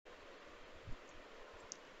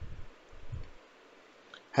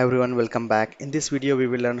Hi everyone, welcome back. In this video, we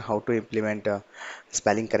will learn how to implement a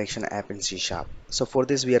spelling correction app in C Sharp. So for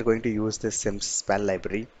this, we are going to use this Sims spell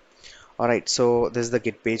library. All right, so this is the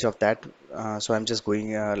Git page of that. So I'm just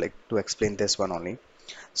going like to explain this one only.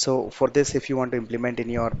 So for this, if you want to implement in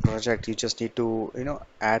your project, you just need to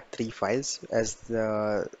add three files as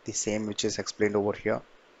the same which is explained over here.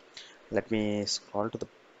 Let me scroll to the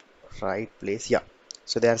right place. Yeah.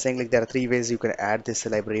 So they are saying like there are three ways you can add this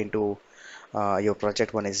library into your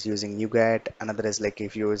project. One is using NuGet, another is like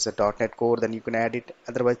if you use a dotnet core, then you can add it.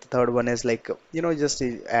 Otherwise, the third one is like just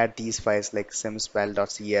add these files like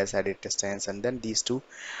simspell.cs, edit distance, and then these two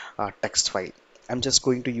text file. I'm just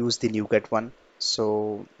going to use the NuGet one,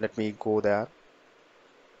 so let me go there.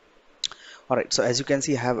 All right, so as you can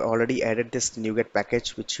see, I have already added this NuGet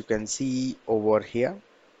package, which you can see over here.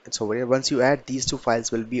 It's over here. Once you add, these two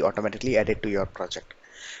files will be automatically added to your project.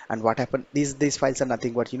 And what happened, these files are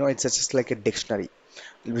nothing but it's just like a dictionary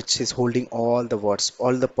which is holding all the words,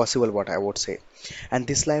 all the possible word, I would say. And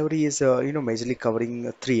this library is majorly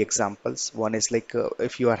covering three examples. One is like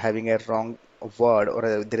if you are having a wrong word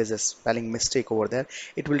or there is a spelling mistake over there,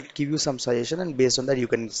 it will give you some suggestion, and based on that you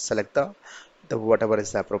can select the whatever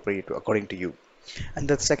is appropriate according to you. And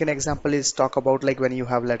the second example is talk about like when you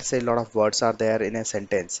have, let's say, a lot of words are there in a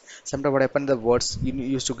sentence. Sometimes what happen, the words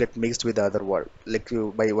used to get mixed with the other word. Like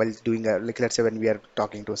you by while doing a, like let's say when we are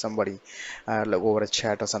talking to somebody like over a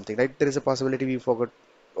chat or something, right? There is a possibility we forgot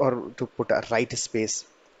or to put a right space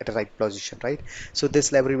at a right position, right? So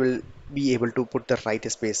this library will be able to put the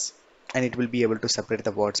right space, and it will be able to separate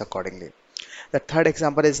the words accordingly. The third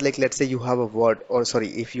example is like let's say you have a word, or sorry,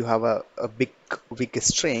 if you have a big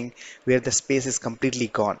string where the space is completely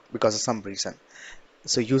gone because of some reason.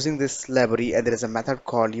 So using this library, and there is a method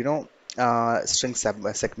called string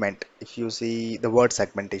segment. If you see the word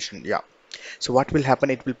segmentation, yeah. So what will happen?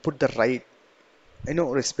 It will put the right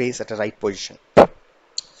space at the right position.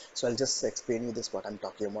 So I'll just explain you this what I'm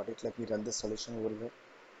talking about it. Let me run this solution over here.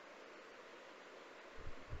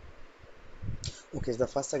 Okay, so the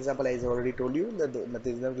first example I already told you that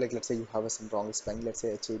nothing is like let's say you have some wrong spelling, let's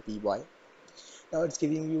say HAPY. Now it's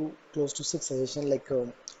giving you close to six suggestions like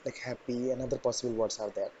happy and other possible words are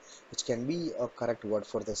there, which can be a correct word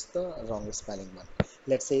for this the wrong spelling one.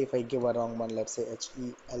 Let's say if I give a wrong one, let's say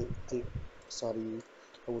HELL, sorry,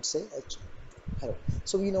 I would say H hello.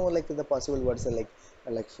 So we know like the possible words are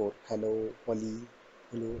like for hello, Holly,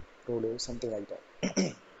 hello, Rolo, something like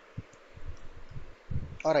that.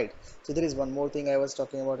 All right. So there is one more thing I was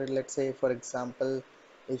talking about it. Let's say for example,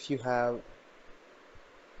 if you have,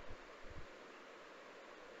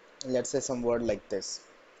 let's say, some word like this.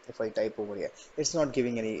 If I type over here, it's not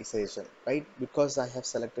giving any suggestion, right? Because I have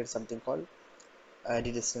selected something called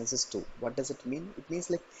edit distances 2. What does it mean? It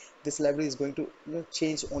means like this library is going to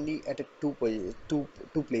change only at a two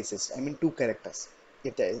places, I mean two characters,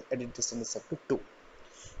 if the edit distance is set to 2.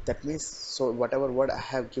 That means, so whatever word I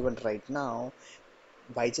have given right now,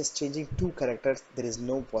 by just changing two characters, there is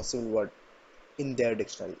no possible word in their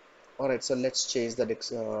dictionary. All right, so let's change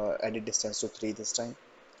the edit distance to 3 this time.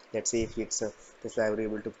 Let's see if it's this library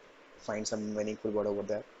able to find some meaningful word over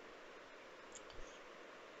there.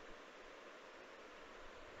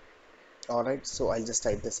 All right, so I'll just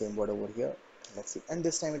type the same word over here. Let's see, and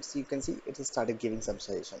this time it's, you can see it has started giving some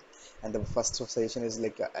suggestion, and the first suggestion is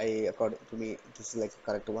like I, according to me, this is like a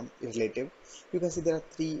correct one, relative. You can see there are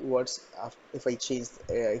three words. If I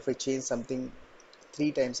change something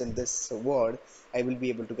three times in this word, I will be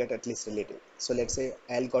able to get at least relative. So let's say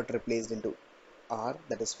L got replaced into R,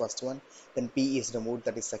 that is first one, then P is removed,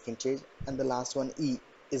 that is second change, and the last one E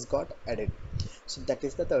is got added, so that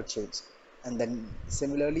is the third change. And then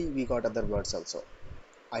similarly we got other words also.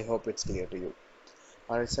 I hope it's clear to you.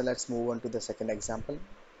 Alright, so let's move on to the second example.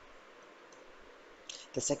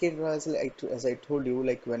 The second was like as I told you,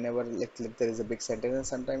 like whenever like there is a big sentence, and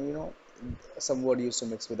sometimes some word used to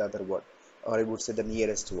mix with other word, or I would say the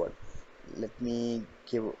nearest word. Let me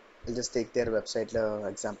give, I'll just take their website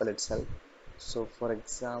example itself. So for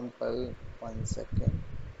example, one second,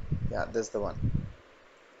 yeah, this is the one.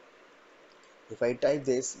 If I type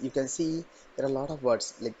this, you can see there are a lot of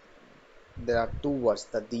words. Like there are two words,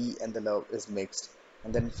 the the and the love is mixed,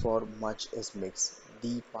 and then for much is mixed,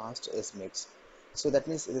 the past is mixed. So that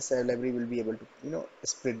means this library will be able to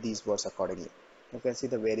split these words accordingly. You can see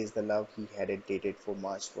the where is the love, he had it dated for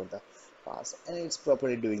much for the past, and it's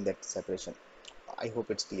properly doing that separation. I hope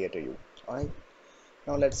it's clear to you. All right,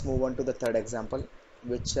 now let's move on to the third example,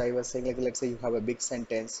 which I was saying, like let's say you have a big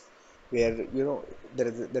sentence where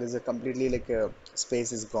there is a completely like a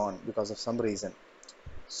space is gone because of some reason.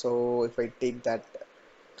 So if I take that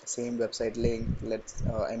same website link, let's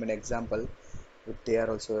I'm an example. But they are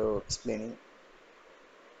also explaining,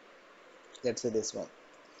 let's say this one.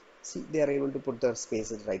 See, they are able to put the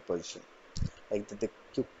space in the right position, like the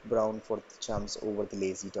cute brown for the chums over the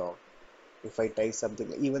lazy dog. If I type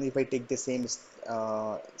something, even if I take the same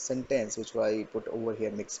sentence which I put over here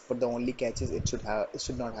next, but the only catch is it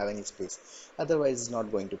should not have any space. Otherwise, it's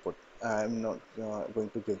not going to put. I'm not going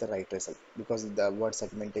to give the right result because the word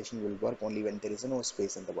segmentation will work only when there is no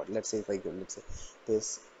space in the word. Let's say if I go, let's say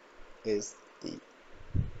this is the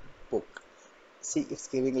book. See, it's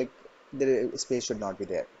giving like the space should not be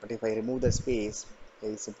there. But if I remove the space,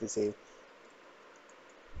 I simply say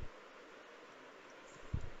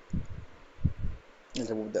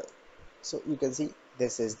remove the. So you can see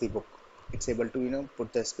this is the book. It's able to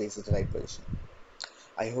put the space in the right position.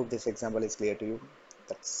 I hope this example is clear to you.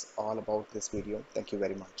 That's all about this video. Thank you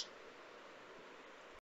very much.